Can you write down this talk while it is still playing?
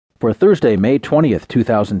For Thursday, May 20th,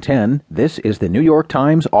 2010, this is the New York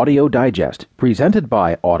Times Audio Digest, presented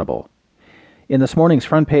by Audible. In this morning's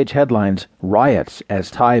front page headlines, riots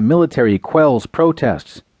as Thai military quells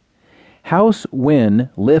protests. House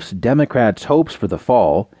win lifts Democrats' hopes for the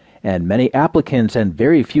fall, and many applicants and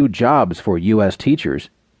very few jobs for U.S.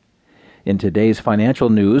 teachers. In today's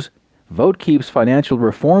financial news, vote keeps financial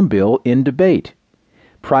reform bill in debate.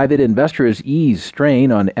 Private investors ease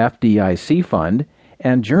strain on FDIC fund,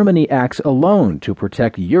 and Germany acts alone to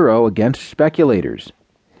protect euro against speculators.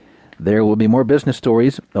 There will be more business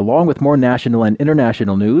stories, along with more national and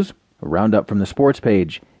international news, a roundup from the sports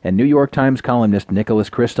page, and New York Times columnist Nicholas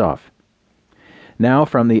Kristof. Now,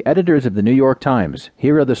 from the editors of the New York Times,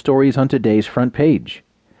 here are the stories on today's front page.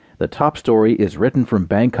 The top story is written from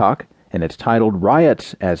Bangkok, and it's titled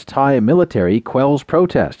Riots as Thai Military Quells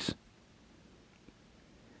Protests.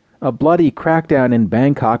 A bloody crackdown in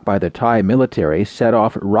Bangkok by the Thai military set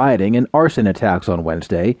off rioting and arson attacks on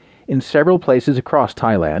Wednesday in several places across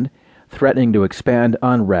Thailand, threatening to expand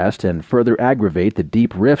unrest and further aggravate the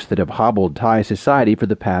deep rifts that have hobbled Thai society for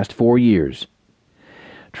the past 4 years.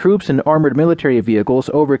 Troops in armored military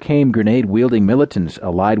vehicles overcame grenade-wielding militants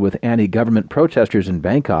allied with anti-government protesters in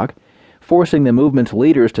Bangkok, forcing the movement's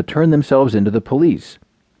leaders to turn themselves into the police.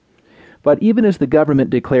 But even as the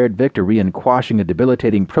government declared victory in quashing a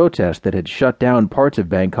debilitating protest that had shut down parts of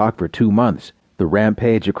Bangkok for 2 months, the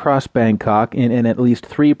rampage across Bangkok and in at least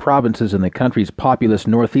 3 provinces in the country's populous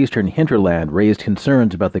northeastern hinterland raised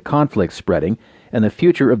concerns about the conflict spreading and the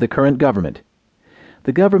future of the current government.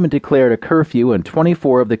 The government declared a curfew in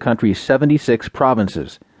 24 of the country's 76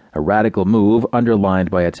 provinces, a radical move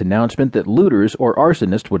underlined by its announcement that looters or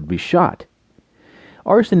arsonists would be shot.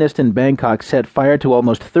 Arsonists in Bangkok set fire to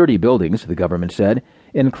almost 30 buildings, the government said,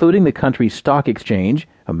 including the country's stock exchange,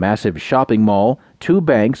 a massive shopping mall, 2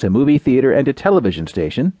 banks, a movie theater, and a television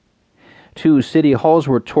station. 2 city halls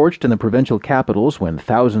were torched in the provincial capitals when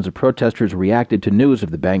thousands of protesters reacted to news of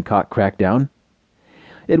the Bangkok crackdown.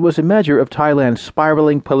 It was a measure of Thailand's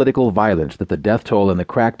spiraling political violence that the death toll in the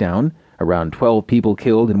crackdown, around 12 people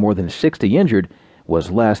killed and more than 60 injured, was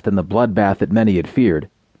less than the bloodbath that many had feared.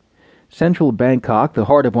 Central Bangkok, the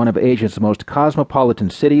heart of one of Asia's most cosmopolitan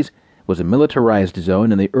cities, was a militarized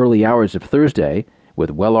zone in the early hours of Thursday,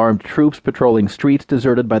 with well-armed troops patrolling streets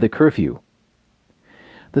deserted by the curfew.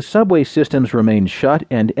 The subway systems remained shut,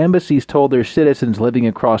 and embassies told their citizens living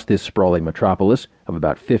across this sprawling metropolis of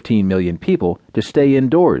about 15 million people to stay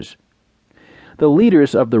indoors. The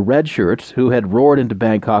leaders of the Red Shirts, who had roared into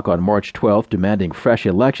Bangkok on March 12th demanding fresh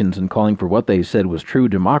elections and calling for what they said was true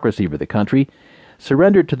democracy for the country,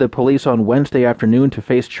 surrendered to the police on Wednesday afternoon to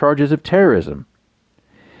face charges of terrorism.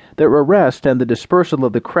 Their arrest and the dispersal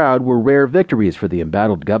of the crowd were rare victories for the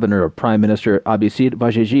embattled governor of Prime Minister Abhisit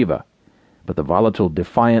Vejjajiva, but the volatile,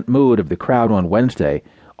 defiant mood of the crowd on Wednesday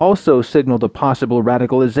also signaled a possible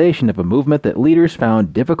radicalization of a movement that leaders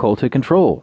found difficult to control.